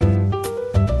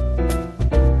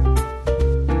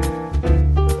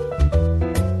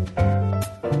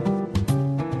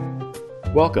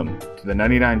Welcome to the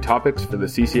 99 Topics for the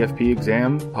CCFP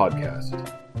Exam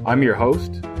podcast. I'm your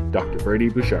host, Dr. Brady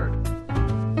Bouchard.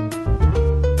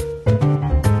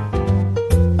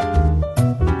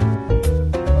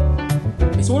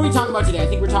 So what are we talking about today? I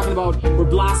think we're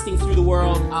blasting through the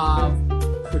world of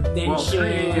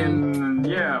prevention.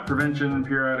 Prevention,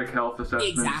 periodic health assessment,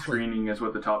 Exactly. Screening is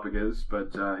what the topic is, but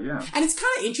yeah. And it's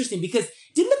kind of interesting because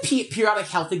didn't the periodic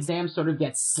health exam sort of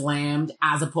get slammed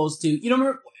as opposed to,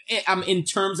 remember, in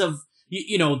terms of,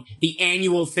 the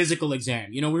annual physical exam?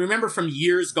 We remember from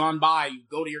years gone by, you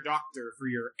go to your doctor for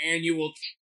your annual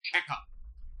checkup,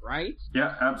 right?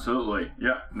 Yeah, absolutely.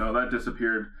 Yeah, no, that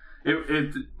disappeared.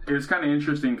 It's kind of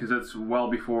interesting because it's well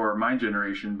before my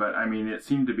generation, but I mean, it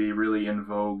seemed to be really in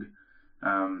vogue.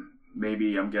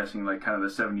 Maybe I'm guessing like kind of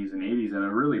the 70s and 80s, and a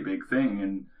really big thing.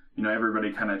 And,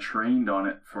 everybody kind of trained on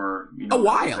it for, a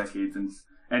while, decades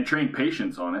and trained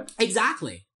patients on it.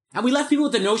 Exactly. And we left people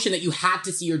with the notion that you had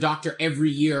to see your doctor every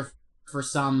year for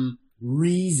some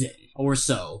reason or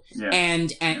so. Yeah.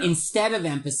 And instead of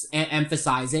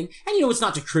emphasizing, and it's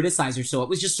not to criticize or so, it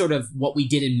was just sort of what we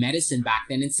did in medicine back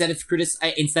then. Instead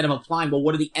of applying, well,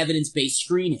 what are the evidence-based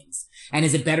screenings? And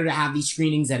is it better to have these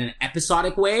screenings in an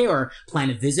episodic way or plan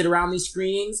a visit around these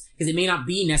screenings? Because it may not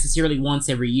be necessarily once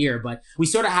every year, but we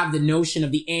sort of have the notion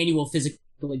of the annual physical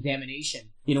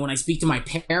examination. When I speak to my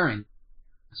parents,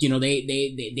 they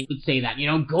would say that,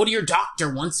 go to your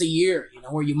doctor once a year,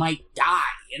 or you might die.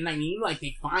 And I mean, like,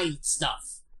 they find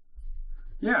stuff.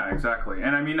 Yeah, exactly.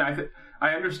 And I mean,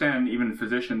 I understand even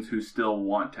physicians who still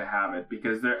want to have it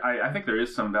because I think there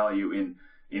is some value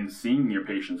in seeing your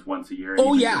patients once a year.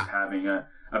 And just having a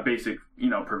basic,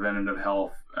 preventative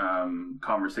health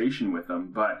conversation with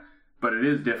them. But it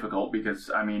is difficult because,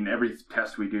 I mean, every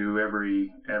test we do, every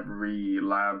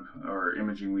lab or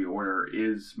imaging we order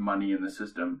is money in the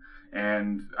system.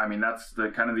 And, I mean, that's the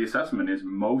kind of the assessment is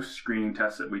most screening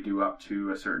tests that we do up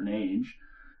to a certain age,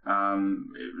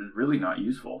 it's really not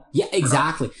useful. Yeah,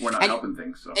 exactly. We're not helping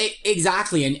things. So.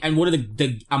 Exactly. And one of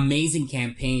the amazing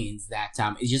campaigns that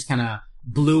is just kind of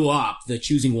blew up, the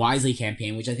Choosing Wisely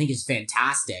campaign, which I think is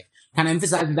fantastic, kind of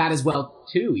emphasizes that as well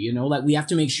too. Like we have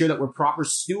to make sure that we're proper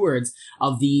stewards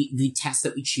of the tests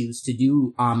that we choose to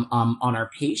do on our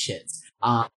patients.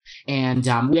 And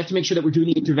we have to make sure that we're doing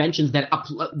the interventions that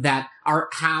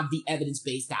have the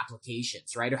evidence-based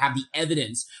applications, right? Or have the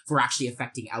evidence for actually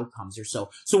affecting outcomes or so.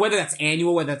 So whether that's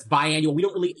annual, whether that's biannual, we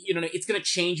don't really, it's going to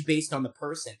change based on the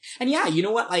person. And yeah, you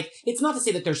know what? Like, it's not to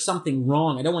say that there's something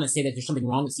wrong. I don't want to say that there's something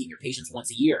wrong with seeing your patients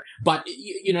once a year, but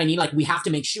you know what I mean? Like, we have to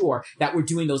make sure that we're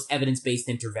doing those evidence-based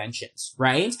interventions,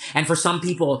 right? And for some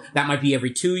people, that might be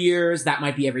every 2 years, that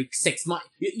might be every 6 months.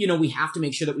 We have to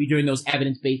make sure that we're doing those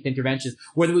evidence-based interventions,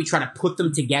 whether we try to put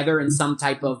them together in some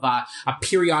type of a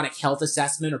periodic health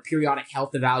assessment or periodic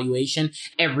health evaluation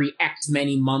every X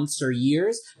many months or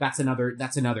years. That's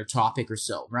another topic or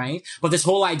so, right? But this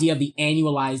whole idea of the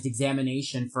annualized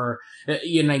examination for, I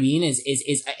mean, is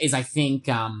I think,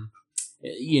 I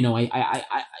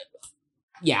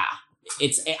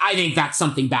think that's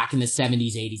something back in the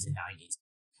 70s, 80s, and 90s.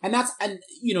 And that's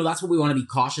what we want to be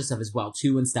cautious of as well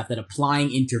too, and stuff, that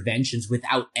applying interventions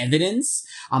without evidence.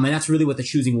 And that's really what the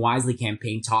Choosing Wisely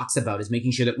campaign talks about, is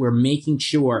making sure that we're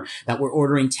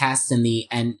ordering tests and the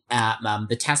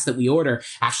tests that we order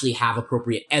actually have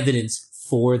appropriate evidence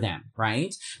for them,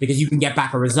 right? Because you can get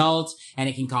back a result and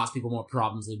it can cause people more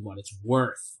problems than what it's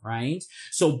worth, right?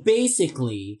 So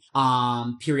basically,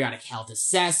 periodic health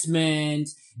assessment,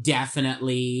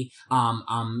 definitely,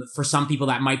 for some people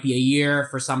that might be a year,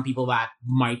 for some people that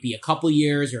might be a couple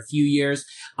years or a few years,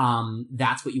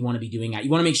 that's what you want to be doing at. You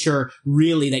want to make sure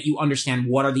really that you understand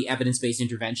what are the evidence-based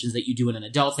interventions that you do in an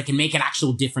adult that can make an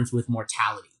actual difference with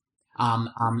mortality.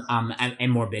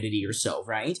 And morbidity or so,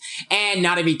 right? And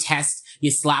not every test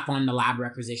you slap on the lab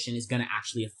requisition is going to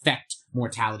actually affect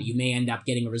mortality. You may end up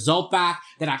getting a result back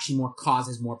that actually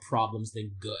causes more problems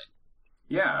than good.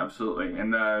 Yeah, absolutely.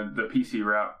 And the PC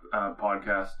Wrap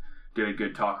podcast did a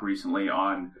good talk recently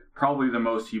on probably the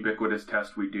most ubiquitous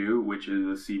test we do, which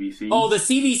is the CBC. Oh, the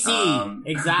CBC.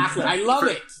 Exactly. I love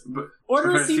it.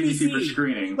 Order a CBC for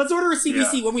screening. Let's order a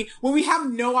CBC when we have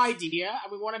no idea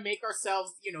and we want to make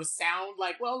ourselves, sound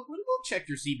like, well, we'll check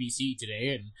your CBC today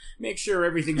and make sure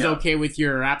everything's okay with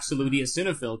your absolute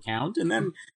eosinophil count, and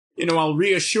then, I'll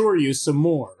reassure you some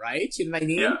more, right? You know what I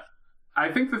mean? Yeah.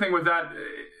 I think the thing with that,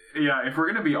 if we're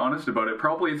going to be honest about it,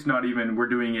 probably it's not even we're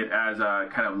doing it as a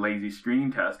kind of lazy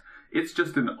screening test. It's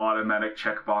just an automatic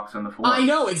checkbox on the form. I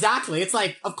know, exactly. It's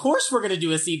like, of course we're going to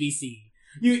do a CBC.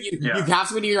 You have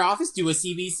somebody in your office, do a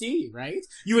CBC, right?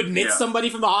 You admit somebody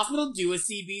from the hospital, do a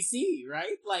CBC,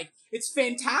 right? Like, it's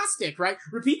fantastic, right?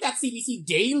 Repeat that CBC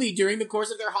daily during the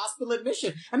course of their hospital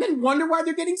admission, and then wonder why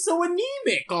they're getting so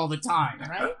anemic all the time,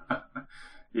 right?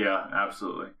 Yeah,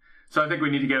 absolutely. So I think we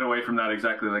need to get away from that,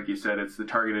 exactly like you said. It's the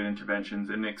targeted interventions,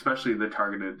 and especially the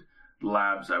targeted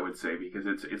labs, I would say, because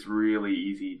it's really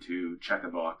easy to check a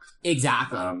box.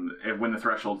 Exactly. When the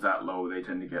threshold's that low, they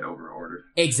tend to get over-ordered.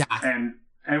 Exactly. And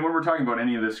when we're talking about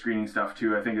any of this screening stuff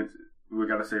too, I think we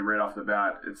got to say right off the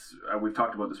bat, we've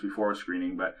talked about this before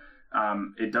screening, but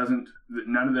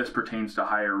none of this pertains to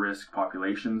higher risk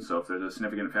populations. So if there's a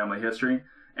significant family history,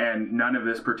 and none of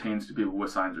this pertains to people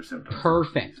with signs or symptoms.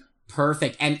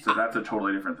 Perfect. And so that's a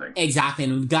totally different thing. Exactly.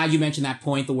 And I'm glad you mentioned that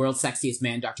point. The world's sexiest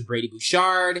man, Dr. Brady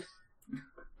Bouchard,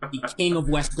 the king of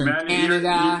Western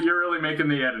Canada. You're really making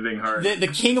the editing hard. The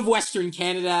king of Western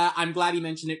Canada. I'm glad you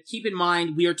mentioned it. Keep in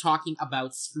mind, we are talking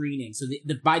about screening. So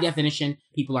by definition,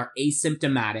 people are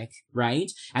asymptomatic,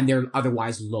 right? And they're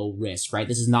otherwise low risk, right?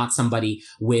 This is not somebody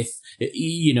with,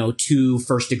 2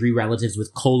 first-degree relatives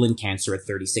with colon cancer at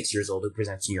 36 years old who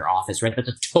presents in your office, right? That's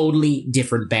a totally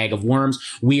different bag of worms.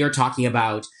 We are talking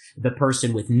about the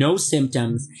person with no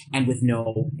symptoms and with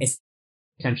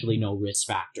essentially no risk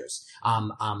factors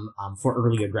for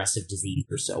early aggressive disease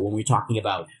or so when we're talking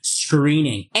about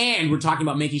screening. And we're talking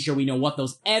about making sure we know what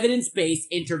those evidence-based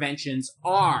interventions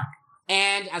are.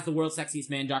 And as the world's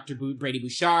sexiest man, Dr. Brady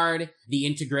Bouchard, the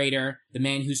integrator, the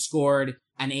man who scored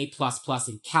an A++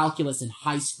 in calculus in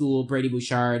high school, Brady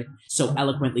Bouchard so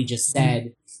eloquently just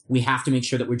said, we have to make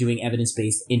sure that we're doing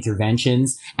evidence-based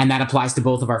interventions. And that applies to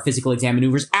both of our physical exam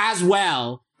maneuvers as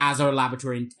well as our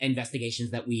laboratory investigations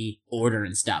that we order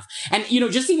and stuff. And,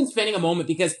 just even spending a moment,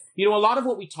 because, a lot of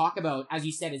what we talk about, as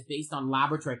you said, is based on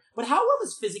laboratory. But how well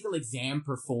does physical exam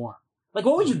perform? Like,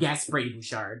 what would you guess, Brady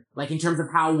Bouchard? Like, in terms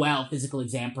of how well physical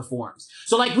exam performs?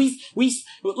 So, like,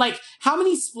 how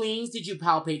many spleens did you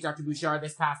palpate, Dr. Bouchard,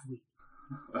 this past week?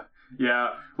 Yeah.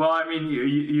 Well, I mean,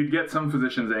 you'd get some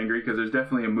physicians angry because there's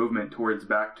definitely a movement towards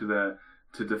back to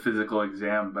the physical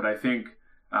exam. But I think,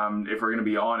 if we're going to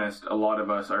be honest, a lot of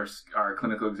us, our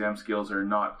clinical exam skills are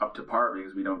not up to par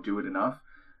because we don't do it enough.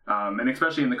 And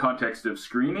especially in the context of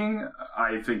screening,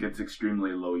 I think it's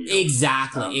extremely low yield.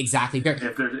 Exactly.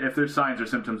 If there's signs or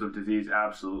symptoms of disease,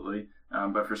 absolutely.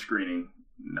 But for screening,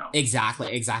 no.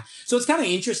 Exactly. So it's kind of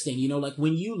interesting, like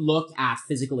when you look at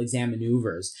physical exam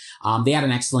maneuvers, they had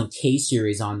an excellent case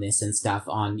series on this and stuff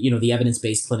on, the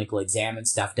evidence-based clinical exam and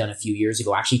stuff done a few years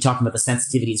ago, actually talking about the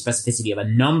sensitivity and specificity of a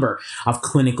number of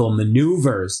clinical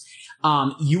maneuvers.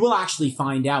 You will actually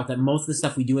find out that most of the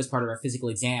stuff we do as part of our physical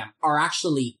exam are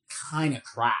actually kind of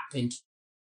crap in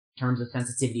terms of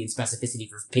sensitivity and specificity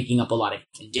for picking up a lot of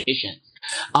conditions.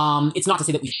 It's not to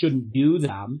say that we shouldn't do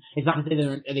them. It's not to say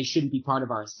that they shouldn't be part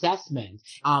of our assessment.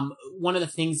 One of the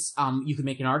things you could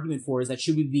make an argument for is that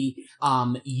should we be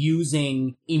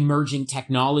using emerging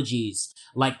technologies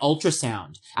like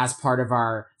ultrasound as part of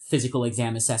our physical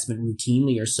exam assessment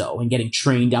routinely or so, and getting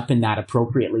trained up in that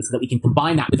appropriately so that we can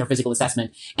combine that with our physical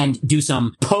assessment and do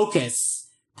some POCUS,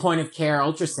 point of care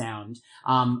ultrasound,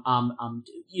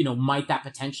 might that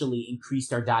potentially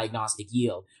increase our diagnostic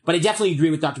yield. But I definitely agree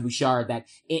with Dr. Bouchard that,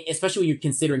 especially when you're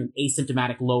considering an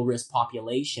asymptomatic low risk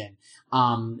population,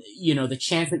 the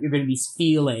chance that you're going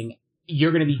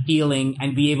to be feeling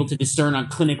and be able to discern on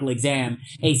clinical exam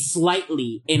a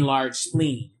slightly enlarged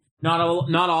spleen. Not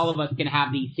all of us can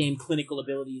have the same clinical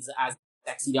abilities as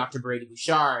sexy Dr. Brady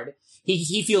Bouchard.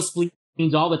 He feels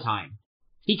spleens all the time.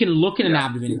 He can look at an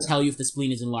abdomen and tell you if the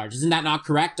spleen is enlarged. Isn't that not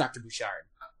correct, Dr. Bouchard?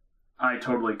 I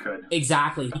totally could.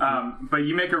 Exactly. But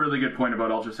you make a really good point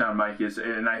about ultrasound, Mike,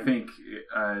 and I think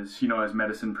as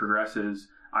medicine progresses,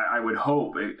 I would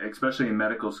hope, especially in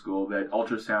medical school, that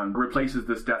ultrasound replaces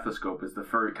the stethoscope as the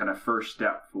first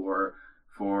step for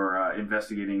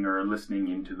investigating or listening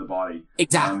into the body.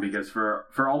 Exactly. Because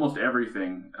for almost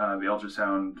everything, the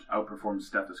ultrasound outperforms the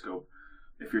stethoscope.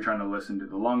 If you're trying to listen to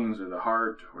the lungs or the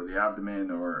heart or the abdomen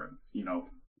or,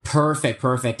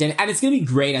 Perfect. And it's going to be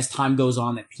great as time goes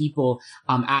on that people,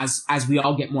 as we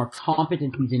all get more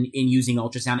competencies in using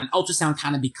ultrasound, and ultrasound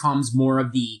kind of becomes more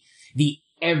of the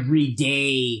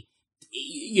everyday,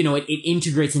 it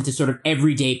integrates into sort of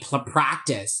everyday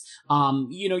practice.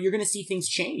 You're going to see things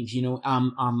change.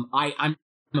 I'm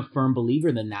a firm believer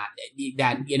in that in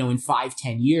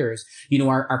 5-10 years,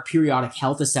 our periodic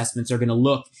health assessments are going to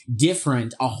look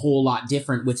different, a whole lot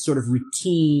different, with sort of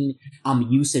routine,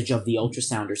 usage of the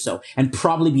ultrasound or so, and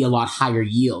probably be a lot higher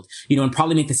yield, and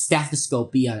probably make the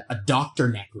stethoscope be a doctor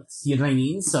necklace. You know what I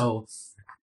mean? So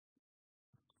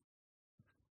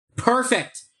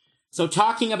perfect. So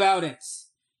talking about it,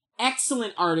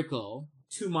 excellent article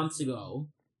 2 months ago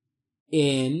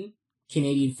in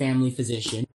Canadian Family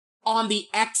Physician on the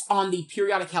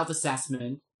periodic health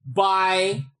assessment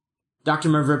by Dr.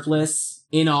 Mavropoulos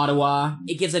in Ottawa.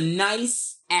 It gives a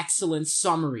nice, excellent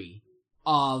summary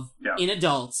of, in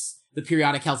adults, the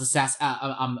periodic health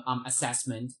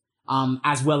assessment,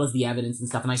 as well as the evidence and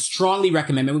stuff. And I strongly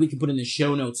recommend, maybe we can put in the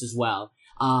show notes as well.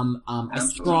 I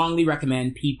strongly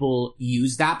recommend people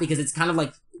use that because it's kind of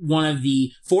like one of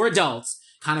the, for adults,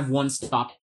 kind of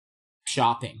one-stop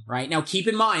shopping, right? Now, keep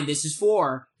in mind, this is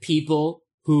for people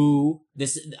who,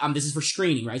 this is for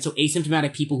screening, right? So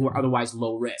asymptomatic people who are otherwise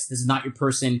low risk. This is not your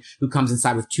person who comes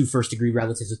inside with 2 first-degree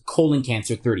relatives with colon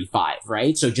cancer 35,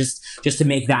 right? So just to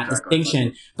make that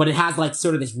distinction, but it has like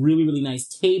sort of this really, really nice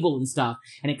table and stuff,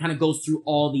 and it kind of goes through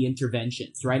all the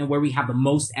interventions, right? And where we have the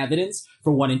most evidence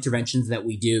for what interventions that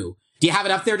we do. Do you have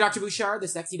it up there, Dr. Bouchard, the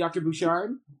sexy Dr.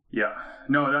 Bouchard? Yeah.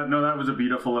 No, that was a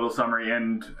beautiful little summary.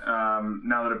 And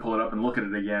now that I pull it up and look at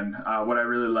it again, what I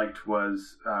really liked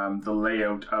was the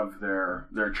layout of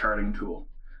their charting tool.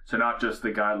 So not just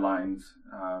the guidelines,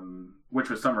 which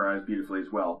was summarized beautifully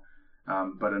as well,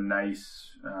 but a nice,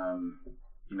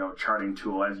 charting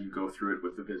tool as you go through it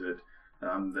with the visit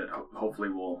that hopefully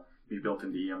will be built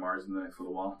into EMRs in the next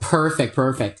little while. Perfect.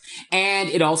 And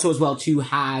it also as well too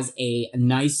has a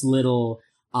nice little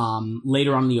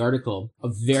later on in the article, a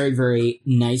very, very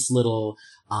nice little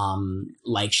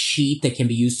sheet that can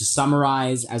be used to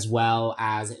summarize, as well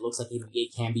as it looks like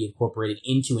it can be incorporated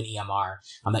into an EMR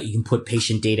that you can put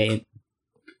patient data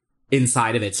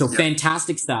inside of it. So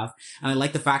fantastic stuff. And I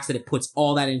like the fact that it puts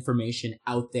all that information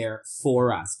out there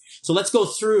for us. So let's go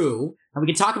through and we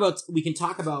can talk about,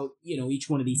 each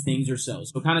one of these things or so.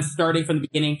 So kind of starting from the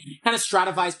beginning, kind of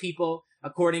stratifies people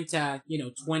according to,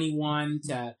 21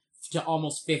 to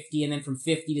almost 50, and then from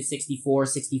 50 to 64,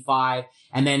 65,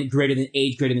 and then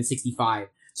age greater than 65.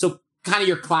 So kind of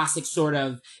your classic sort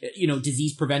of,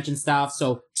 disease prevention stuff.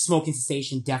 So smoking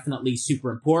cessation, definitely super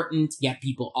important. Get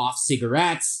people off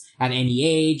cigarettes at any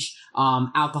age.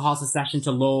 Alcohol cessation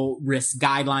to low risk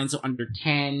guidelines, so under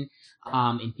 10.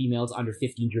 In females, under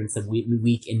 15 drinks a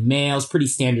week in males. Pretty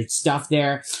standard stuff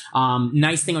there.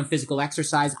 Nice thing on physical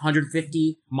exercise,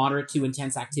 150 moderate to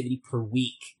intense activity per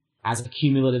week as a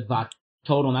cumulative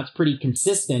total. And that's pretty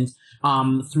consistent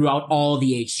throughout all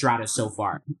the age strata so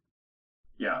far.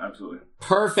 Yeah, absolutely.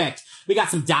 Perfect. We got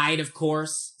some diet, of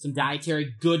course, some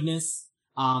dietary goodness.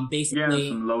 Basically,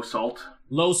 some low salt.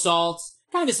 Low salt.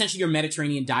 Kind of essentially your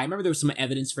Mediterranean diet. Remember there was some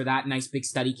evidence for that. Nice big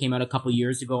study came out a couple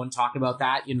years ago and talked about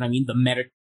that. You know what I mean? The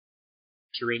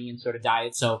Mediterranean sort of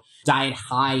diet. So diet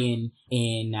high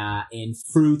in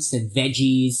fruits and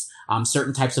veggies,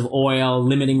 certain types of oil,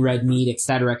 limiting red meat, et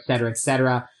cetera, et cetera, et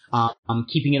cetera.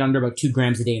 Keeping it under about 2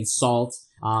 grams a day in salt.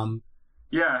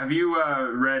 Yeah. Have you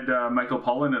read Michael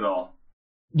Pollan at all?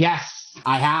 Yes,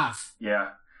 I have.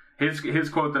 Yeah. His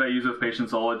quote that I use with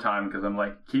patients all the time, because I'm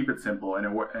like, keep it simple, and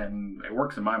it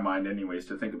works in my mind anyways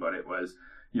to think about it, was,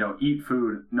 eat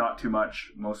food, not too much,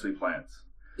 mostly plants.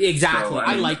 Exactly. So,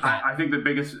 I like that. I think the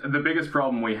biggest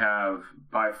problem we have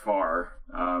by far,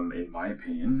 in my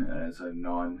opinion, as a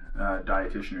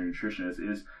non-dietitian or nutritionist,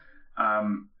 is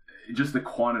just the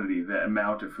quantity, the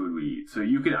amount of food we eat. So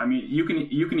you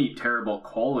can eat terrible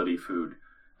quality food,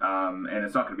 and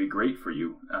it's not going to be great for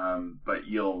you, but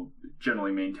you'll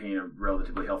generally maintain a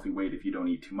relatively healthy weight if you don't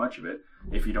eat too much of it,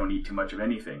 if you don't eat too much of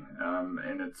anything.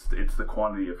 And it's the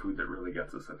quantity of food that really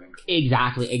gets us, I think.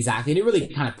 Exactly. And it really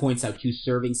kind of points out 2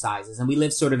 serving sizes. And we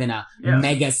live sort of in a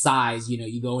mega size,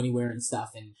 you go anywhere and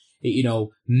stuff and,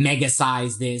 mega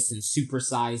size this and super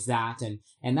size that.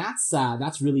 And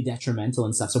that's really detrimental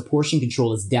and stuff. So portion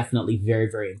control is definitely very,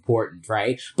 very important,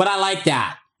 right? But I like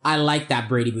that,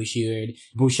 Brady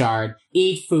Bouchard.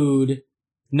 Eat food,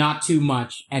 not too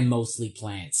much, and mostly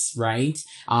plants, right?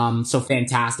 So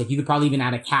fantastic. You could probably even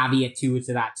add a caveat to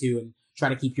that too, and try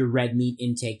to keep your red meat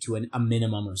intake to a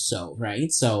minimum or so,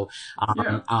 right? So,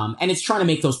 and it's trying to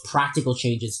make those practical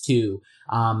changes too,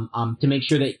 to make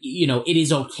sure that, it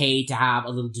is okay to have a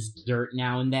little dessert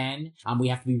now and then. We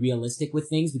have to be realistic with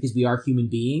things because we are human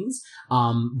beings.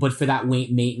 But for that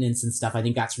weight maintenance and stuff, I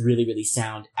think that's really, really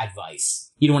sound advice.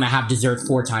 You don't want to have dessert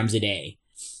 4 times a day.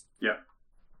 Yeah.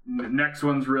 Next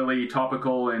one's really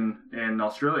topical in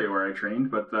Australia where I trained,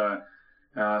 but the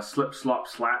slip, slop,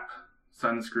 slap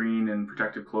sunscreen and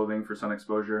protective clothing for sun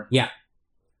exposure. Yeah.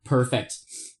 Perfect.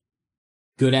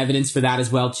 Good evidence for that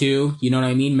as well too. You know what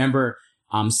I mean? Remember,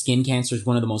 skin cancer is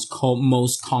one of the most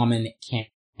common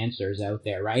cancers out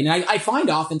there, right? And I find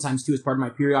oftentimes too, as part of my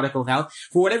periodical health,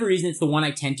 for whatever reason, it's the one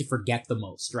I tend to forget the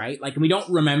most, right? Like we don't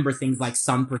remember things like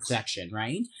sun protection,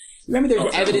 right? Remember,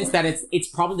 there's evidence that it's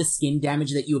probably the skin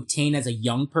damage that you obtain as a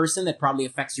young person that probably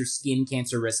affects your skin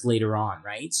cancer risk later on,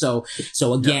 right? So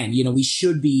again, we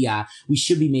should be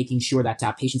making sure that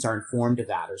patients are informed of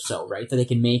that or so, right? That they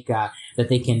can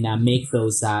make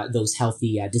those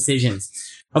healthy decisions.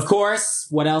 Of course,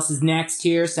 what else is next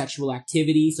here? Sexual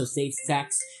activity, so safe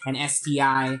sex and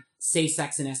STI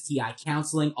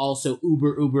counseling, also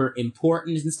uber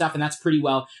important and stuff, and that's pretty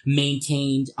well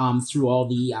maintained through all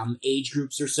the age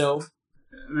groups or so.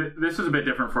 This is a bit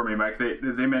different for me, Mike.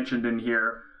 They mentioned in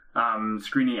here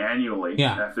screening annually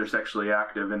if they're sexually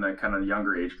active in the kind of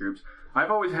younger age groups. I've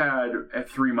always had a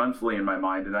 3 monthly in my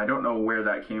mind, and I don't know where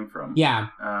that came from. Yeah.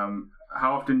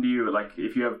 How often do you, like,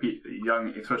 if you have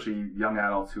especially young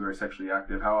adults who are sexually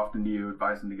active, how often do you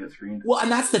advise them to get screened? Well, and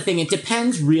that's the thing. It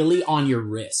depends really on your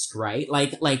risk, right? I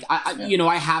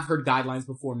have heard guidelines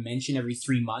before mention every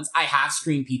 3 months. I have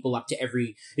screened people up to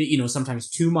every, sometimes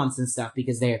 2 months and stuff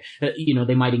because they're,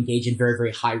 they might engage in very,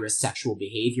 very high risk sexual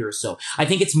behavior. So I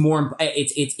think it's more,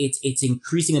 it's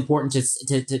increasingly important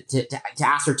to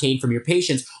ascertain from your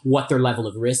patients what their level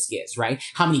of risk is, right?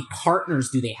 How many partners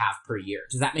do they have per year?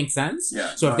 Does that make sense?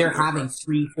 Yeah, so if they're having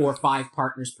 3, 4, 5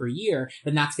 partners per year,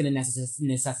 then that's going to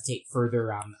necessitate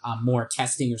further more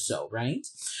testing or so, right?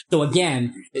 So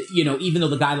again, even though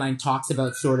the guideline talks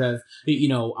about sort of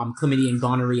chlamydia and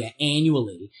gonorrhea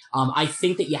annually, I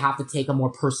think that you have to take a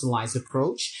more personalized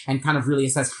approach and kind of really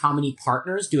assess how many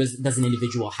partners does an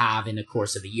individual have in the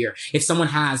course of a year. If someone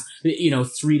has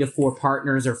 3 to 4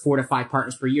 partners or 4 to 5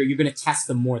 partners per year, you're going to test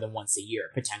them more than once a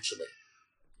year potentially.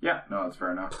 Yeah, no, that's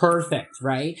fair enough. Perfect,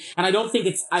 right? And I don't think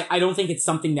it's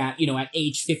something that, at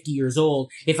age 50 years old,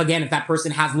 if that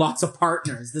person has lots of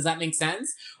partners, does that make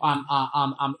sense?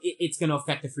 It's going to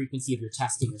affect the frequency of your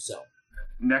testing or so.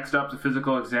 Next up, the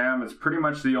physical exam. It's pretty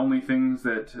much the only things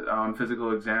that on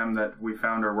physical exam that we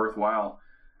found are worthwhile.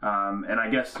 And I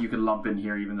guess you could lump in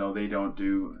here, even though they don't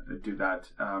do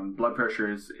that. Blood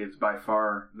pressure is by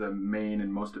far the main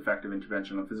and most effective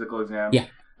intervention on physical exam. Yeah.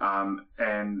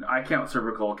 And I count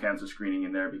cervical cancer screening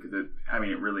in there because it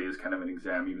really is kind of an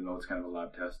exam, even though it's kind of a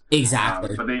lab test.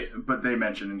 Exactly. But they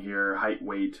mention in here height,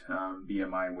 weight,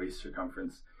 BMI, and waist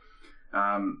circumference.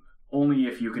 Only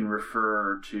if you can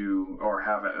refer to or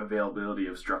have availability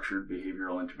of structured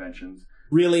behavioral interventions.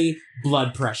 Really,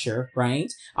 blood pressure,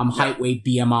 right? Height, weight,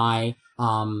 BMI,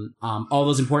 all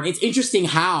those important. It's interesting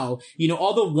how,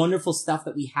 all the wonderful stuff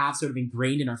that we have sort of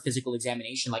ingrained in our physical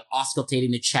examination, like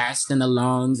auscultating the chest and the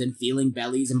lungs and feeling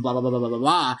bellies and blah, blah, blah, blah, blah, blah,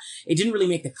 blah. It didn't really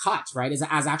make the cut, right? As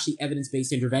actually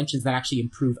evidence-based interventions that actually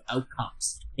improve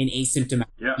outcomes in asymptomatic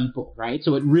people, right?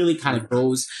 So it really kind of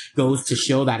goes to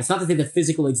show that. It's not to say the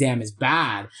physical exam is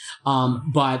bad,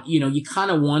 but you kind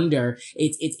of wonder,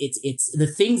 it's the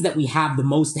things that we have the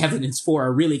most evidence for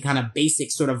are really kind of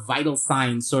basic sort of vital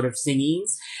signs sort of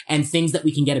singings and things that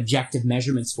we can get objective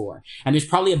measurements for. And there's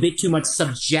probably a bit too much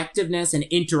subjectiveness and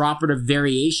interoperative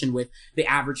variation with the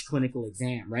average clinical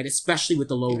exam, right? Especially with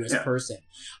the low risk person.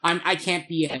 I can't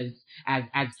be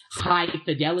as high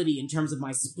fidelity in terms of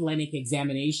my splenic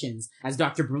examinations as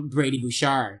Dr. Brady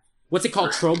Bouchard. What's it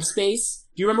called? Trobe space?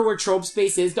 Do you remember where trobe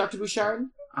space is, Dr. Bouchard?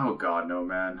 Oh, God, no,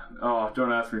 man. Oh,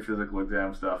 don't ask me physical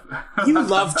exam stuff. You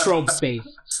love trobe space.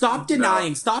 Stop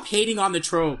denying. No. Stop hating on the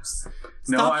tropes.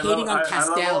 Stop hating on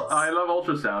Castell. I love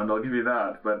ultrasound. I'll give you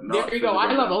that. But there you go.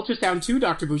 I love ultrasound too,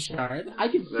 Dr. Bouchard. I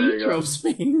can see trope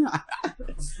spleen.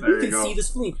 You can see the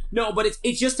spleen. No, but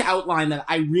it's just to outline that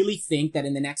I really think that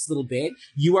in the next little bit,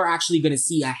 you are actually going to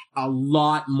see a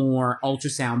lot more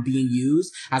ultrasound being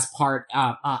used as part,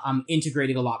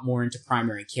 integrated a lot more into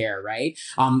primary care, right?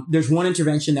 There's one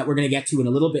intervention that we're going to get to in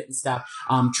a little bit and stuff,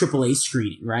 AAA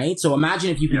screening, right? So imagine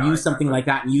if you could use something like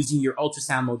that and using your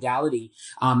ultrasound modality,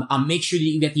 make sure that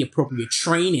you get the appropriate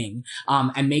training,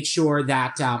 and make sure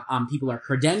that, people are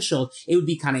credentialed. It would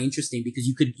be kind of interesting because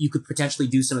you could potentially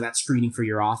do some of that screening for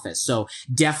your office. So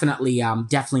definitely on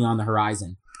the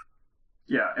horizon.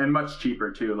 Yeah. And much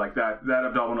cheaper too. Like that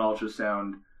abdominal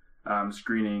ultrasound,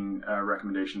 screening,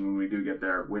 recommendation when we do get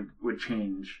there would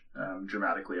change,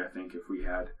 dramatically, I think, if we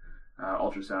had,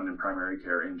 ultrasound in primary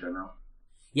care in general.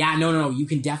 Yeah, no. You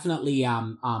can definitely,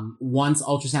 once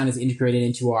ultrasound is integrated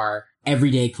into our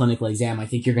everyday clinical exam, I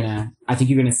think you're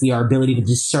gonna see our ability to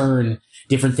discern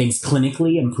different things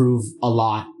clinically improve a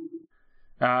lot.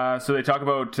 So they talk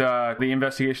about, the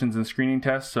investigations and screening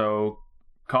tests. So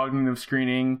cognitive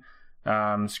screening,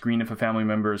 screen if a family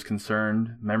member is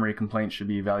concerned. Memory complaints should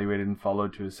be evaluated and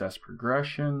followed to assess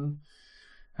progression.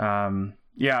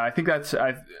 I think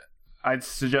I'd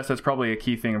suggest that's probably a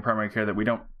key thing in primary care that we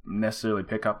don't necessarily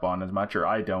pick up on as much, or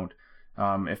I don't.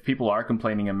 If people are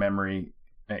complaining of memory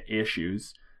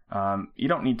issues, You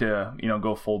don't need to,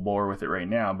 go full bore with it right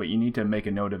now, but you need to make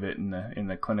a note of it in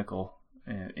the clinical,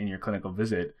 in your clinical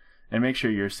visit, and make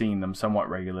sure you're seeing them somewhat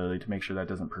regularly to make sure that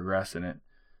doesn't progress in it.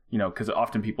 Because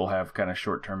often people have kind of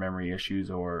short-term memory issues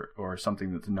or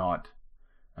something that's not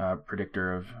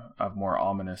predictor of more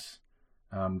ominous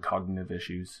cognitive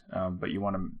issues, but you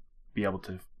want to be able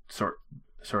to sort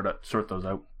those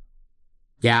out.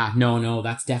 Yeah, no,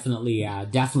 that's definitely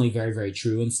very, very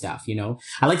true and stuff,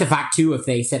 I like the fact too, if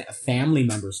they said a family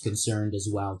member's concerned as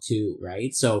well too,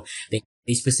 right? So they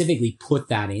specifically put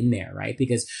that in there, right?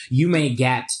 Because you may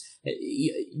get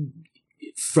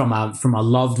from a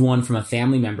loved one, from a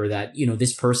family member that,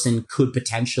 this person could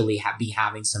potentially be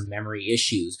having some memory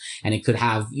issues, and it could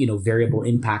have, variable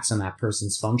impacts on that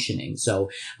person's functioning.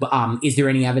 So, but, is there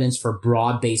any evidence for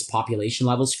broad-based population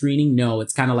level screening? No,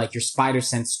 it's kind of like your spider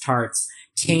sense starts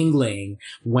tingling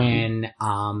when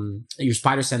your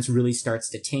spider sense really starts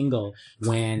to tingle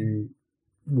when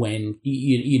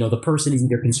the person is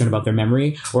either concerned about their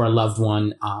memory or a loved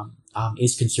one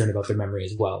is concerned about their memory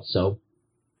as well. So,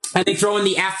 and they throw in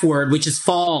the F word, which is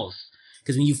falls,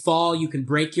 because when you fall you can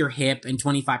break your hip, and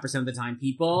 25% of the time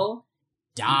people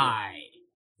die.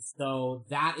 So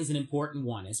that is an important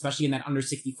one, especially in that over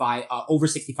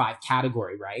 65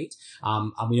 category, right?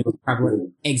 We know the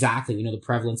prevalence, exactly. We know the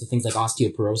prevalence of things like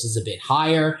osteoporosis is a bit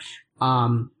higher.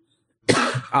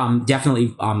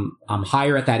 Definitely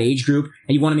higher at that age group,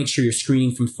 and you want to make sure you're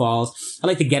screening from falls. I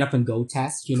like the get up and go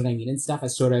test, you know what I mean, and stuff.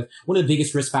 As sort of one of the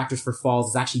biggest risk factors for falls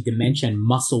is actually dementia and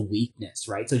muscle weakness,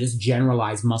 right? So just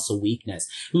generalized muscle weakness.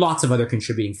 Lots of other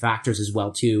contributing factors as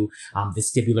well too,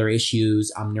 vestibular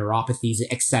issues, neuropathies,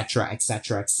 etc.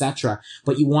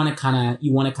 But you want to kind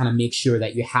of make sure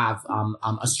that you have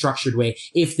a structured way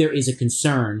if there is a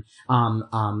concern,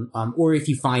 or if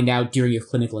you find out during your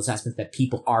clinical assessment that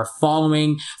people are falling,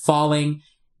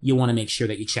 you want to make sure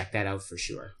that you check that out for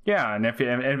sure. Yeah, and if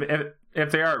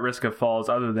they are at risk of falls,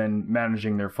 other than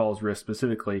managing their falls risk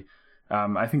specifically,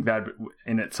 I think that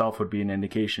in itself would be an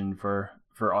indication for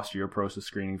osteoporosis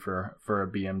screening for a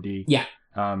BMD. Yeah.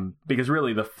 Because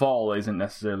really the fall isn't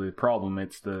necessarily the problem;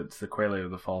 it's the sequelae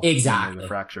of the fall. Exactly. The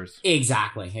fractures.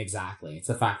 Exactly. It's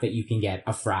the fact that you can get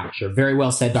a fracture. Very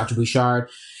well said, Dr. Bouchard.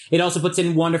 It also puts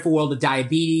in wonderful world of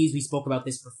diabetes. We spoke about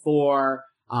this before.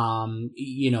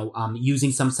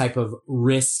 Using some type of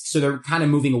risk. So they're kind of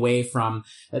moving away from,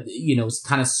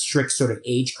 kind of strict sort of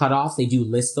age cutoffs. They do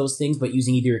list those things, but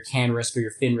using either your CAN risk or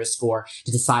your FIN risk score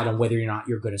to decide on whether or not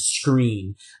you're going to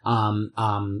screen.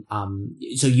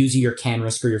 So using your CAN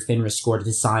risk or your FIN risk score to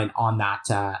decide on that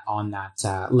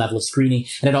level of screening.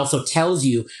 And it also tells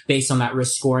you, based on that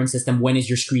risk scoring system, when is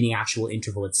your screening actual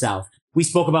interval itself. We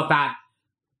spoke about that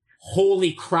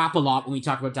holy crap a lot when we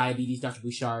talk about diabetes, Dr.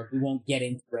 Bouchard. We won't get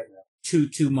into it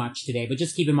too much today, but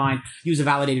just keep in mind, use a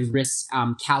validated risk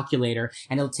calculator,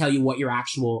 and it'll tell you what your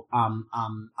actual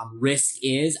risk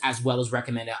is, as well as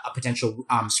recommend a potential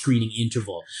screening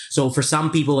interval. So for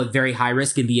some people at very high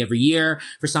risk, it can be every year.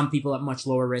 For some people at much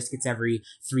lower risk, it's every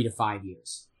 3 to 5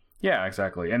 years. Yeah,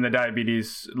 exactly. And the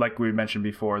diabetes, like we mentioned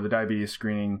before, the diabetes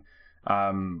screening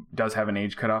does have an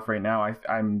age cutoff right now.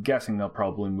 I'm guessing they'll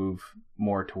probably move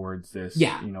more towards this,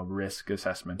 risk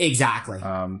assessment. Exactly.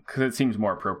 Because it seems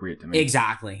more appropriate to me.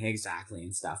 Exactly,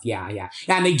 and stuff. Yeah.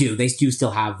 And they do still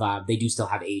have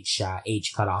age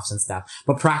cutoffs and stuff.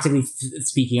 But practically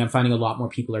speaking, I'm finding a lot more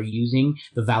people are using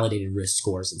the validated risk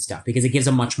scores and stuff, because it gives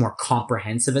a much more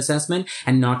comprehensive assessment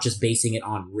and not just basing it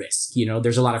on risk.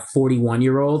 There's a lot of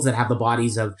 41-year-olds that have the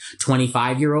bodies of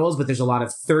 25-year-olds, but there's a lot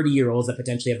of 30-year-olds that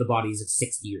potentially have the bodies of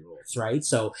 60-year-olds, right?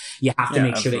 So you have to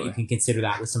make sure that you can consider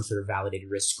that with some sort of validated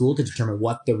risk score to determine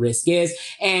what the risk is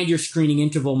and your screening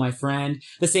interval, my friend.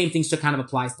 The same thing still kind of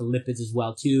applies to lipids as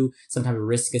well too. Some type of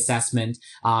risk assessment.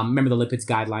 Remember the lipids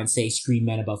guidelines say screen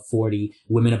men above 40,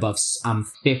 women above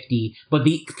 50, but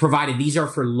provided these are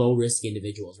for low risk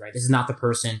individuals, right? This is not the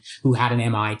person who had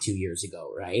an MI 2 years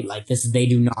ago, right? Like this, they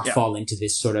do not fall into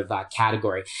this sort of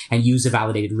category, and use a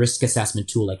validated risk assessment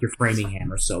tool like your Framingham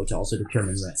or so to also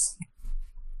determine risk.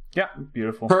 Yeah,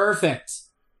 beautiful. Perfect.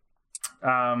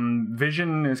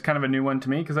 Vision is kind of a new one to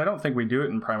me, because I don't think we do it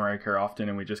in primary care often,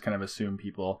 and we just kind of assume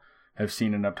people have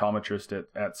seen an optometrist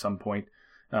at some point.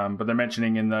 But they're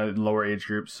mentioning in the lower age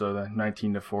groups, so the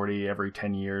 19 to 40 every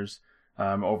 10 years,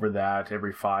 over that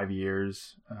every 5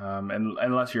 years, and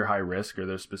unless you're high risk or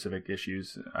there's specific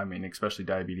issues, I mean, especially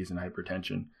diabetes and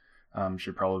hypertension,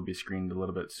 should probably be screened a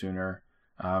little bit sooner.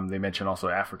 They mention also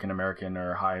African American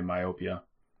or high myopia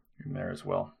in there as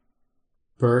well.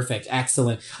 Perfect.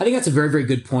 Excellent. I think that's a very, very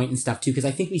good point and stuff too, because I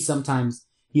think we sometimes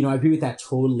You know, I agree with that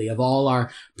totally. Of all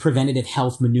our preventative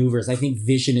health maneuvers, I think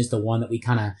vision is the one that we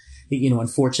kind of, you know,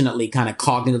 unfortunately kind of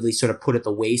cognitively sort of put at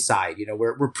the wayside. You know,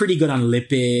 we're pretty good on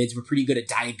lipids. We're pretty good at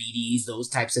diabetes, those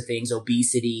types of things,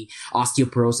 obesity,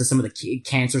 osteoporosis, some of the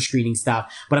cancer screening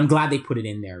stuff. But I'm glad they put it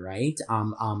in there, right?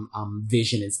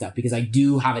 Vision and stuff, because I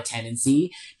do have a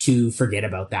tendency to forget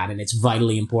about that. And it's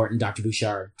vitally important, Dr.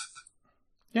 Bouchard.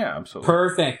 Yeah, absolutely.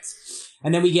 Perfect.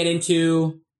 And then we get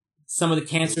into some of the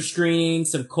cancer screening,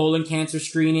 some colon cancer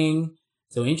screening.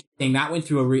 So interesting. That went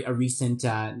through a recent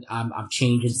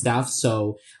change and stuff.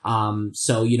 So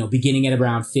you know, beginning at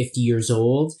around 50 years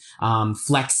old,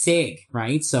 flex sig,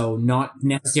 right? So not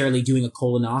necessarily doing a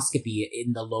colonoscopy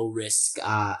in the low risk,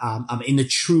 in the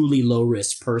truly low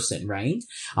risk person, right?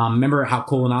 Remember how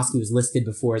colonoscopy was listed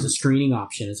before as a screening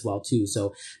option as well too.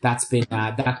 So that's been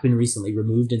recently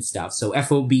removed and stuff. So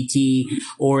FOBT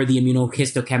or the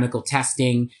immunohistochemical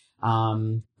testing,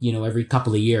 you know, every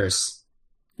couple of years.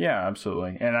 Yeah,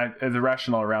 absolutely. And the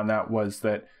rationale around that was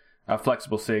that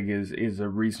flexible sig is a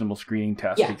reasonable screening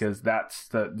test because that's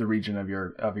the region of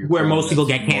your where most people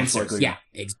get cancer. Yeah.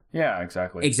 Yeah,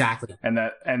 exactly. Exactly. And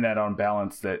that on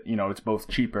balance that, you know, it's both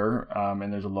cheaper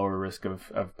and there's a lower risk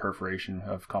of perforation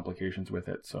of complications with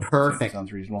it. So perfect.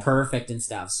 Sounds reasonable. Perfect and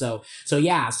stuff. So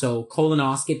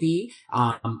colonoscopy,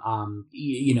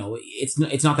 you know,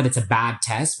 it's not that it's a bad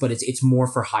test, but it's more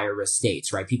for higher risk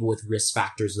states, right? People with risk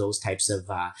factors, those types of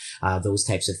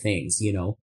things, you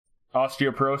know.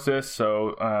 Osteoporosis,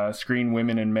 so screen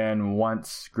women and men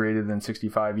once greater than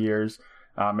 65 years.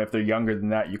 If they're younger than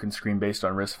that, you can screen based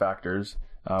on risk factors,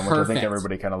 which I think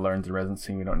everybody kind of learns in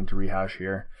residency. We don't need to rehash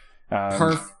here.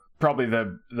 Probably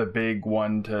the big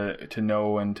one to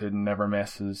know and to never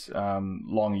miss is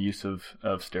long use of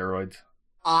steroids.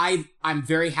 I'm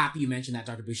very happy you mentioned that,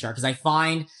 Dr. Bouchard, because I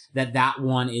find that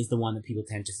one is the one that people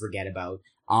tend to forget about.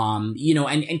 You know,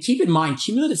 and keep in mind,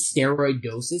 cumulative steroid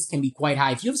doses can be quite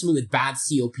high. If you have somebody with bad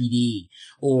COPD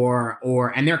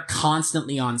and they're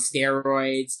constantly on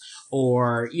steroids,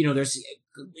 or, you know, there's,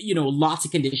 you know, lots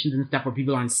of conditions and stuff where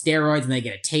people are on steroids and they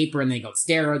get a taper and they go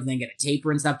steroids and they get a taper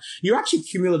and stuff. Your actual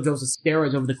cumulative dose of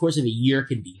steroids over the course of a year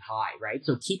can be high, right?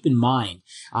 So keep in mind,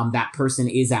 that person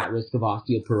is at risk of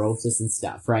osteoporosis and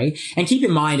stuff, right? And keep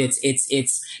in mind, it's,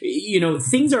 you know,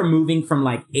 things are moving from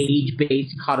like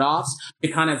age-based cutoffs to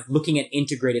kind of looking at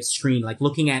integrative screen, like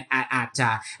looking at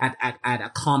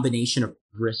a combination of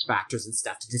risk factors and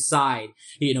stuff to decide,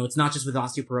 you know, it's not just with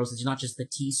osteoporosis, it's not just the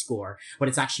T-score, but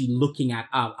it's actually looking at,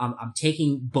 I'm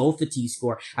taking both the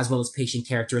T-score as well as patient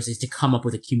characteristics to come up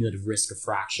with a cumulative risk of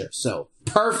fracture. So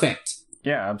perfect.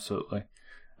 Yeah, absolutely.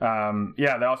 The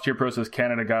Osteoporosis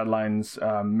Canada guidelines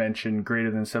mention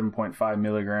greater than 7.5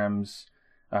 milligrams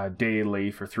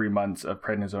daily for 3 months of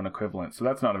prednisone equivalent. So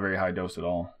that's not a very high dose at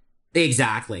all.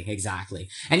 Exactly.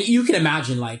 And you can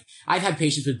imagine, like, I've had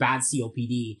patients with bad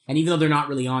COPD, and even though they're not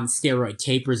really on steroid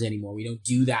tapers anymore, we don't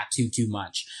do that too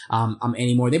much,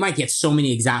 anymore. They might get so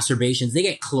many exacerbations. They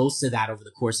get close to that over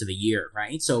the course of a year,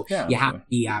 right? So you have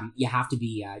to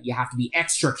be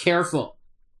extra careful.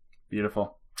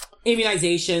 Beautiful.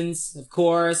 Immunizations, of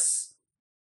course.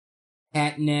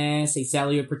 Tetanus,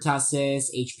 acellular pertussis,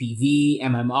 HPV,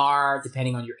 MMR,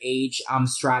 depending on your age,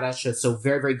 strata. So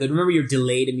very, very good. Remember your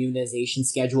delayed immunization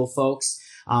schedule, folks.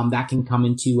 That can come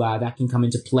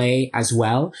into play as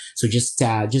well. So just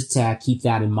keep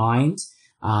that in mind.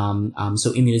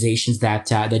 So immunizations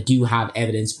that do have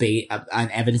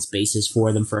an evidence basis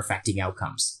for them for affecting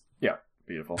outcomes. Yeah.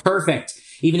 Beautiful. Perfect.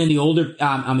 Even in the older,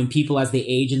 in people as they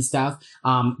age and stuff,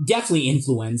 definitely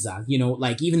influenza, you know,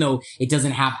 like even though it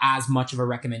doesn't have as much of a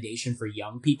recommendation for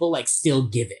young people, like still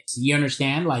give it. You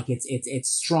understand? Like it's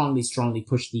strongly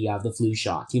push the flu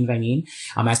shot. You know what I mean?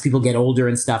 As people get older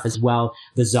and stuff as well,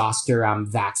 the zoster,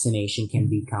 vaccination can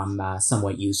become,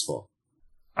 somewhat useful.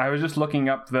 I was just looking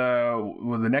up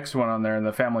the next one on there,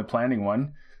 the family planning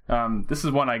one. This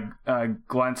is one I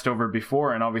glanced over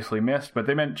before and obviously missed, but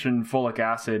they mentioned folic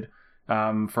acid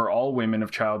for all women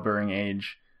of childbearing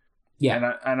age.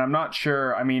 Yeah. And I'm not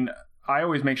sure. I mean, I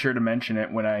always make sure to mention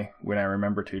it when I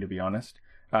remember to be honest.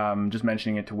 Just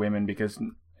mentioning it to women because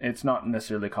it's not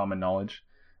necessarily common knowledge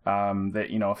that,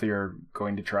 you know, if you're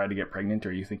going to try to get pregnant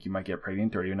or you think you might get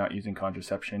pregnant or you're not using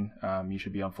contraception, you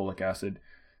should be on folic acid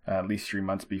at least 3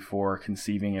 months before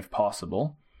conceiving if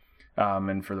possible.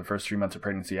 And for the first 3 months of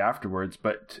pregnancy afterwards.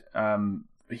 But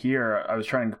here, I was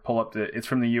trying to pull up it's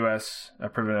from the U.S.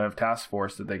 Preventive Task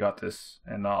Force that they got this,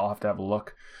 and I'll have to have a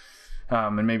look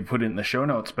and maybe put it in the show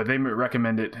notes. But they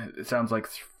recommend it sounds like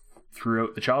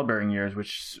throughout the childbearing years,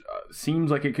 which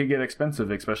seems like it could get expensive,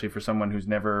 especially for someone who's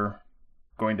never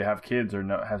going to have kids or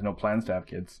has no plans to have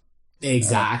kids.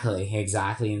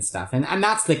 Exactly, and stuff, and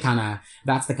that's the kind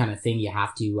of thing you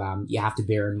have to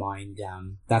bear in mind.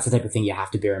 That's the type of thing you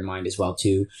have to bear in mind as well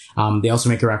too. They also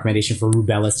make a recommendation for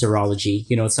rubella serology.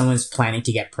 You know, if someone's planning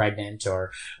to get pregnant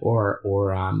or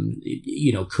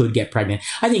could get pregnant.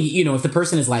 I think, if the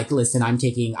person is like, listen,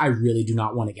 I really do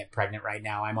not want to get pregnant right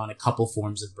now. I'm on a couple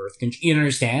forms of birth control. You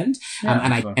understand?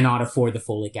 And I cannot afford the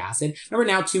folic acid.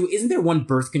 Remember now too, isn't there one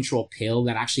birth control pill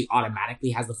that actually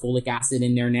automatically has the folic acid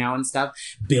in there now and stuff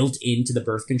built into the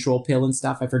birth control pill and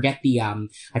stuff? I forget the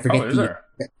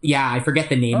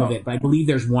name of it, but I believe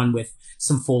there's one with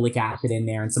some folic acid in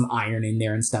there and some iron in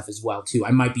there and stuff as well too.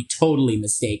 I might be totally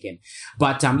mistaken,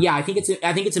 but I think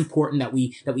it's important that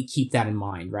we keep that in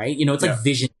mind, right? It's like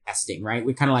vision testing, right?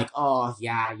 We're kind of like, oh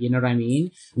yeah, you know what I mean?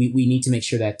 We need to make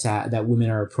sure that women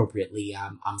are appropriately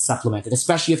supplemented,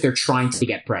 especially if they're trying to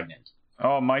get pregnant.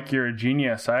 Oh, Mike, you're a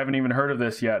genius. I haven't even heard of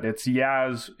this yet. It's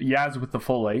Yaz with the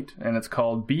folate, and it's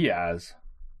called Biaz.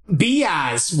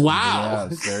 Biaz, wow.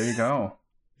 Yes, there you go.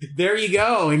 There you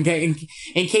go. In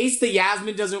case the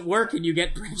Yasmin doesn't work and you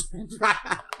get pregnant.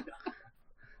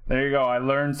 There you go. I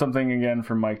learned something again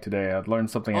from Mike today. I've learned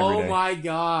something every day.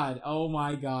 Oh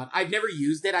my God. I've never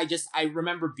used it. I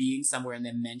remember being somewhere and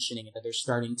then mentioning it, that they're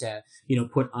starting to,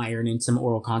 put iron in some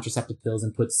oral contraceptive pills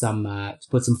and put some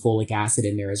folic acid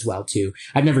in there as well too.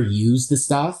 I've never used the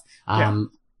stuff.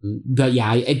 But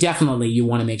yeah, definitely you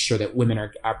want to make sure that women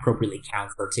are appropriately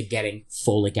counseled to getting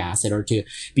folic acid, or to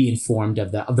be informed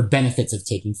of the benefits of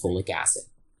taking folic acid.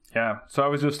 Yeah. So I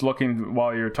was just looking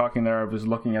while you're talking there. I was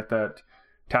looking at that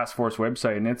task force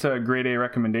website, and it's a grade A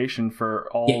recommendation for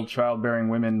all childbearing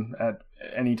women at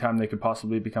any time they could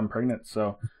possibly become pregnant.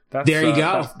 So that's, there you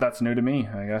go. That's new to me,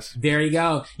 I guess. There you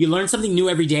go. You learn something new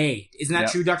every day. Isn't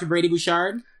that true, Dr. Brady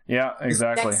Bouchard? Yeah,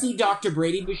 exactly. Sexy Dr.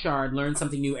 Brady Bouchard learns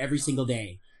something new every single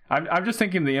day. I'm just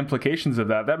thinking the implications of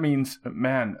that. That means,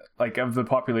 man, like of the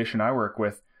population I work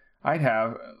with, I'd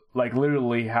have like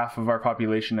literally half of our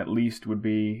population at least would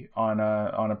be on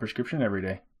a prescription every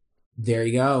day. There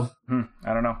you go.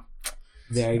 I don't know.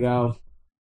 There you go.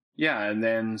 Yeah, and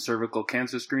then cervical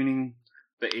cancer screening.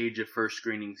 The age of first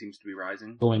screening seems to be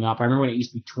rising. Going up. I remember when it used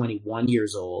to be 21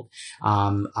 years old.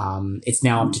 It's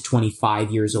now up to 25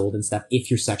 years old and stuff,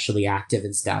 if you're sexually active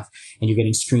and stuff. And you're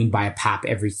getting screened by a PAP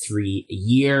every 3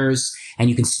 years. And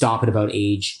you can stop at about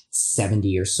age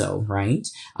 70 or so, right?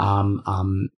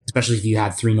 Especially if you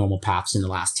had 3 normal PAPs in the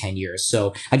last 10 years.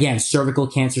 So again, cervical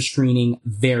cancer screening,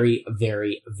 very,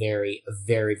 very, very,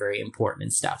 very, very important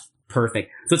and stuff.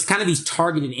 Perfect. So it's kind of these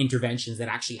targeted interventions that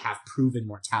actually have proven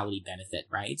mortality benefit,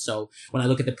 right? So when I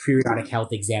look at the periodic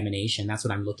health examination, that's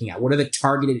what I'm looking at. What are the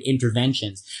targeted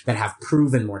interventions that have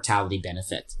proven mortality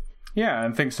benefit? Yeah,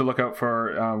 and things to look out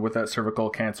for with that cervical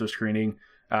cancer screening.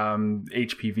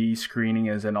 HPV screening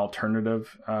as an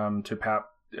alternative to PAP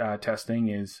testing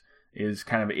is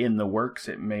kind of in the works.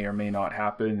 It may or may not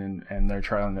happen, and they're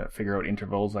trying to figure out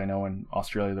intervals. I know in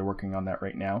Australia they're working on that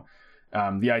right now.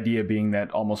 The idea being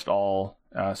that almost all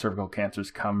cervical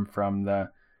cancers come from the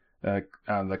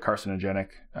carcinogenic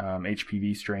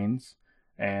HPV strains,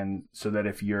 and so that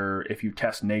if you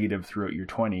test negative throughout your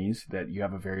 20s, that you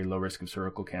have a very low risk of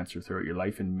cervical cancer throughout your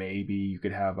life, and maybe you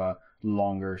could have a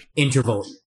longer interval.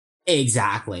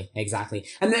 Exactly.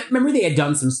 And then, remember they had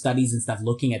done some studies and stuff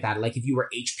looking at that. Like if you were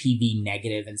HPV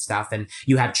negative and stuff and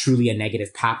you had truly a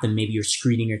negative PAP, then maybe your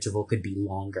screening interval could be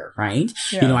longer, right?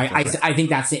 Yeah, I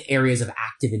think that's the areas of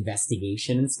active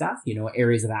investigation and stuff,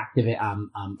 areas of active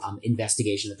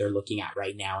investigation that they're looking at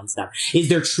right now and stuff. Is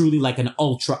there truly like an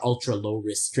ultra low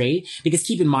risk trade? Because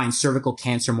keep in mind, cervical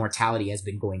cancer mortality has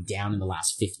been going down in the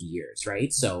last 50 years,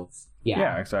 right? So yeah.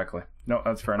 Yeah, exactly. No,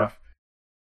 that's fair enough.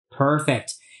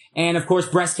 Perfect. And of course,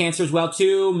 breast cancer as well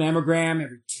too. Mammogram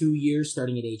every 2 years,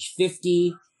 starting at age 50.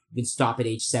 You can stop at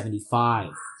age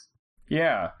 75.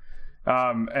 Yeah.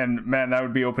 And man, that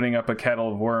would be opening up a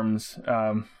kettle of worms.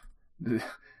 The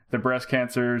breast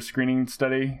cancer screening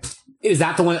study. Is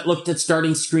that the one that looked at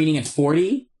starting screening at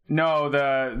 40? No,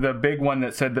 the big one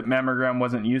that said that mammogram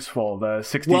wasn't useful. The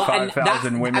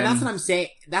 65,000 women. And that's what I'm saying.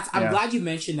 I'm glad you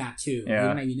mentioned that too. Yeah. You know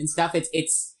what I mean? And stuff.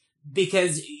 It's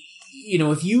because,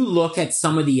 if you look at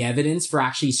some of the evidence for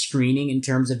actually screening in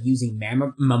terms of using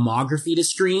mammography to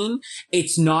screen,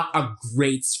 it's not a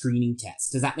great screening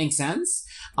test. Does that make sense?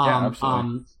 Yeah,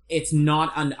 absolutely. It's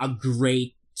not a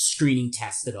great screening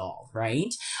test at all,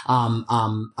 right?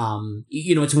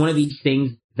 It's one of these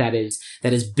things that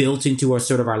is built into our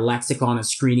sort of our lexicon of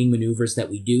screening maneuvers that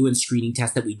we do and screening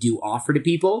tests that we do offer to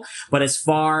people. But as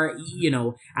far,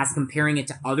 as comparing it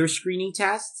to other screening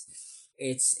tests,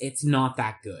 it's not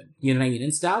that good. You know what I mean?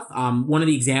 And stuff. One of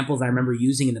the examples I remember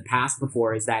using in the past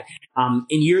before is that,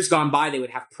 in years gone by, they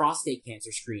would have prostate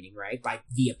cancer screening, right?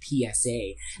 Via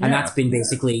PSA. And that's been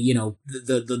basically, you know,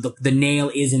 the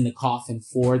nail is in the coffin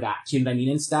for that. You know what I mean?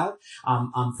 And stuff.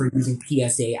 For using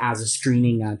PSA as a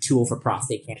screening tool for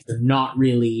prostate cancer. Not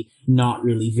really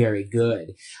very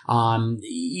good.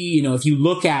 You know, if you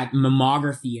look at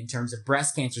mammography in terms of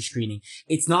breast cancer screening,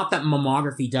 it's not that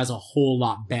mammography does a whole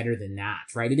lot better than that,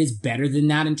 right? It is better than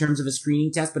that in terms of a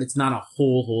screening test, but it's not a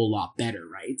whole lot better,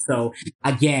 right? So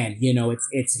again, you know, it's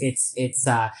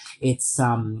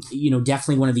you know,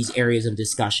 definitely one of these areas of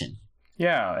discussion.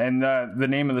 Yeah, and the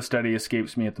name of the study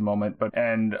escapes me at the moment, but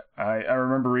I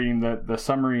remember reading the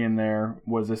summary in there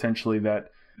was essentially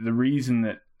that the reason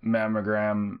that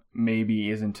mammogram maybe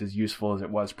isn't as useful as it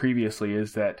was previously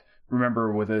is that,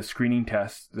 remember, with a screening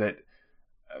test, that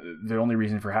the only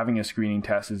reason for having a screening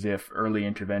test is if early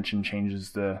intervention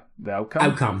changes the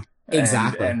outcome.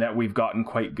 Exactly. And that we've gotten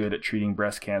quite good at treating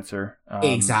breast cancer.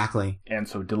 Exactly. And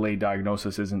so delayed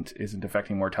diagnosis isn't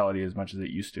affecting mortality as much as it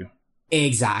used to.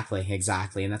 Exactly.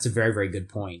 And that's a very, very good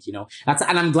point. You know,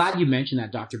 and I'm glad you mentioned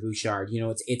that, Dr. Bouchard. You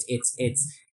know,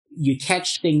 it's you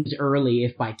catch things early.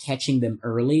 If by catching them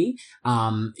early,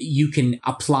 you can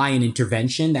apply an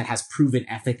intervention that has proven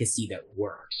efficacy that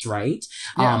works, right?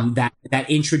 Yeah. That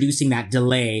introducing that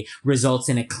delay results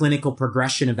in a clinical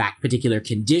progression of that particular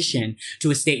condition to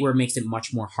a state where it makes it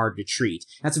much more hard to treat.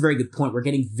 That's a very good point. We're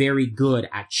getting very good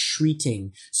at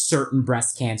treating certain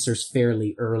breast cancers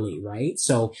fairly early, right?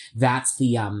 So that's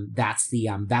the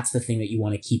thing that you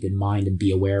want to keep in mind and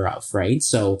be aware of, right?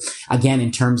 So again,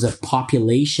 in terms of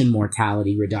population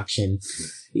mortality reduction,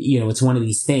 you know, it's one of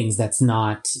these things that's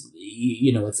not,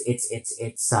 you know,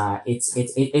 it's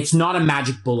not a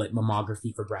magic bullet,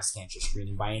 mammography for breast cancer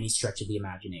screening by any stretch of the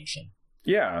imagination.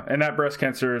 Yeah, and that breast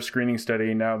cancer screening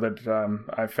study, now that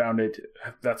I found it,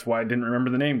 that's why I didn't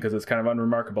remember the name, because it's kind of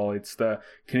unremarkable. It's the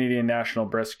Canadian National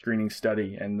Breast Screening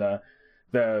Study, and the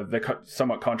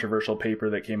somewhat controversial paper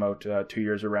that came out 2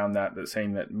 years around that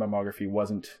saying that mammography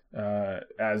wasn't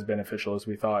as beneficial as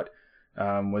we thought,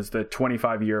 was the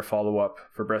 25-year follow-up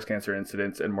for breast cancer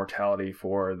incidence and mortality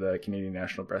for the Canadian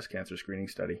National Breast Cancer Screening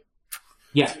Study.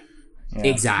 Yeah.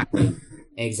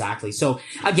 Exactly. So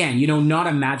again, you know, not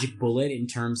a magic bullet in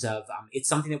terms of, it's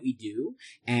something that we do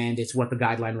and it's what the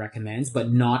guideline recommends, but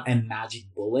not a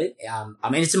magic bullet.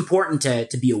 And it's important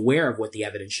to be aware of what the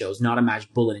evidence shows, not a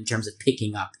magic bullet in terms of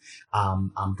picking up,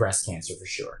 breast cancer for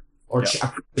sure, or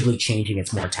actively changing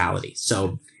its mortality.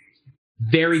 So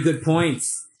very good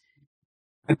points.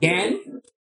 Again,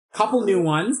 couple new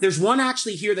ones. There's one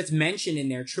actually here that's mentioned in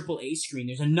their AAA screen.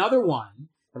 There's another one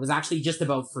that was actually just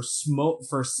about for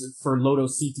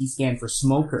low-dose CT scan for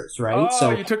smokers, right? Oh,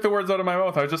 so you took the words out of my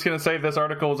mouth. I was just going to say this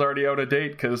article is already out of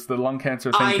date because the lung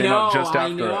cancer thing came out just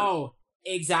after it.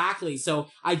 Exactly. So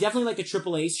I definitely like a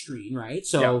AAA screen, right?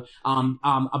 So,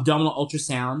 abdominal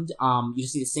ultrasound, you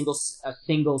see a single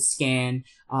scan,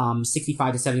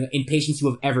 65 to 70 in patients who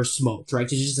have ever smoked, right?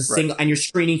 So it's just a single, and you're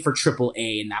screening for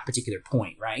AAA in that particular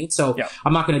point, right? So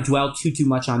I'm not going to dwell too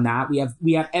much on that.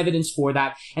 We have evidence for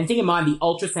that. And think in mind, the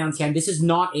ultrasound scan, this is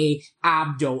not a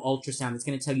abdo ultrasound that's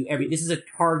going to tell you this is a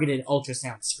targeted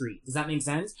ultrasound screen. Does that make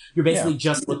sense? You're basically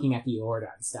just looking at the aorta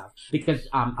and stuff because,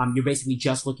 you're basically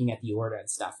just looking at the aorta and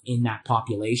stuff in that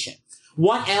population.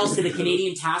 What else did the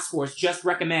Canadian Task Force just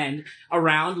recommend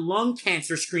around lung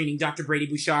cancer screening, Dr. Brady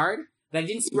Bouchard? That I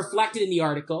didn't see reflected in the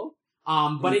article,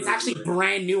 but it's actually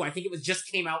brand new. I think it just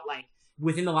came out like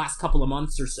within the last couple of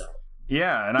months or so.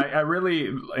 Yeah, and I really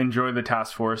enjoy the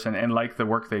task force and like the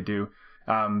work they do,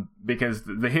 because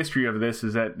the history of this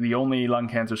is that the only lung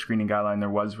cancer screening guideline there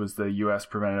was the U.S.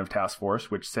 Preventative Task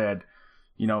Force, which said,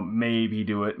 you know, maybe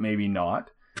do it, maybe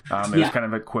not. It was kind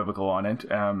of equivocal on it,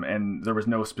 and there was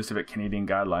no specific Canadian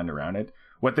guideline around it.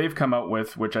 What they've come out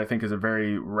with, which I think is a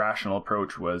very rational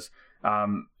approach, was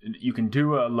you can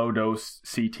do a low-dose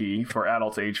CT for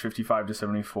adults age 55 to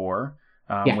 74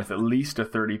 with at least a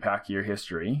 30-pack year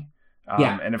history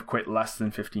and have quit less than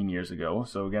 15 years ago.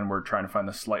 So again, we're trying to find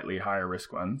the slightly higher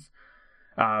risk ones.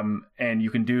 And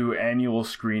you can do annual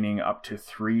screening up to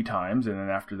 3 times, and then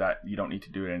after that, you don't need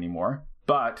to do it anymore.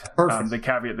 But the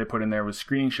caveat they put in there was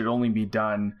screening should only be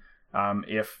done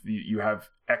if you have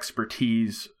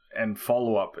expertise and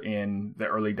follow-up in the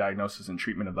early diagnosis and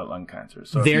treatment of that lung cancer.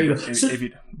 So if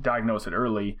you diagnose it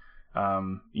early,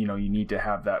 you know, you need to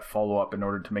have that follow-up in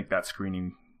order to make that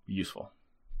screening useful.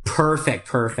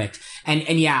 Perfect.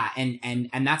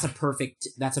 And that's a perfect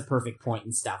point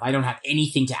and stuff. I don't have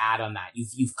anything to add on that.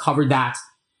 You've covered that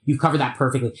you've covered that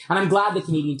perfectly. And I'm glad the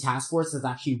Canadian Task Force has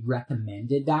actually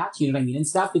recommended that, you know what I mean, and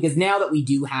stuff, because now that we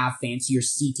do have fancier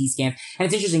CT scan, and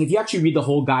it's interesting, if you actually read the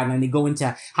whole guideline, they go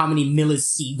into how many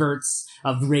millisieverts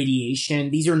of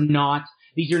radiation. These are not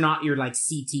your like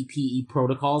CTPE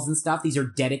protocols and stuff. These are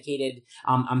dedicated,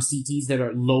 CTs that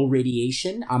are low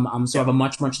radiation, so have a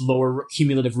much, much lower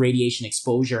cumulative radiation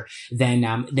exposure than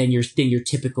your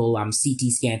typical, CT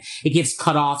scan. It gives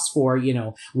cutoffs for, you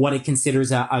know, what it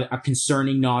considers a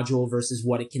concerning nodule versus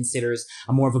what it considers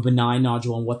a more of a benign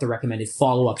nodule, and what the recommended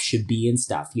follow-up should be and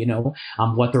stuff, you know,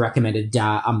 what the recommended,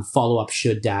 follow-up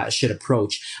should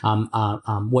approach,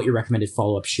 what your recommended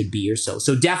follow-up should be or so.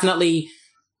 So definitely,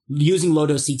 using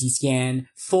low-dose CT scan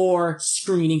for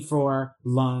screening for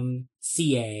lung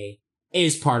CA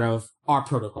is part of our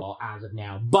protocol as of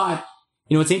now. But,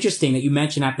 you know, it's interesting that you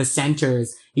mentioned at the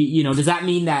centers, you know, does that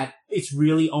mean that it's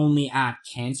really only at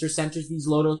cancer centers, these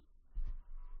low-dose?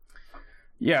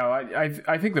 Yeah,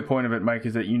 I think the point of it, Mike,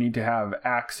 is that you need to have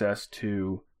access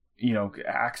to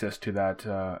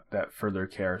that further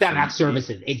care. That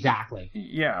services, exactly.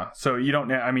 Yeah. So you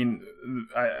don't, I mean,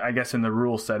 I guess in the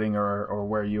rural setting or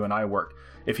where you and I work,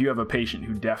 if you have a patient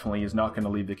who definitely is not going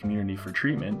to leave the community for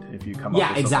treatment, if you come up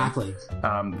with exactly.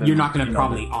 Then, you're not going to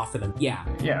probably offer them. Yeah.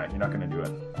 Yeah, you're not going to do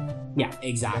it. Yeah,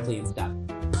 exactly, and stuff.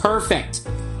 Perfect.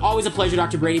 Always a pleasure,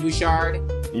 Dr. Brady Bouchard.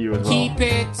 You as well. Keep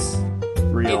it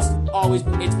real. It's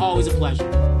always a pleasure.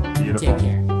 Beautiful. Take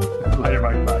care. Later,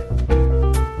 Mike. Bye.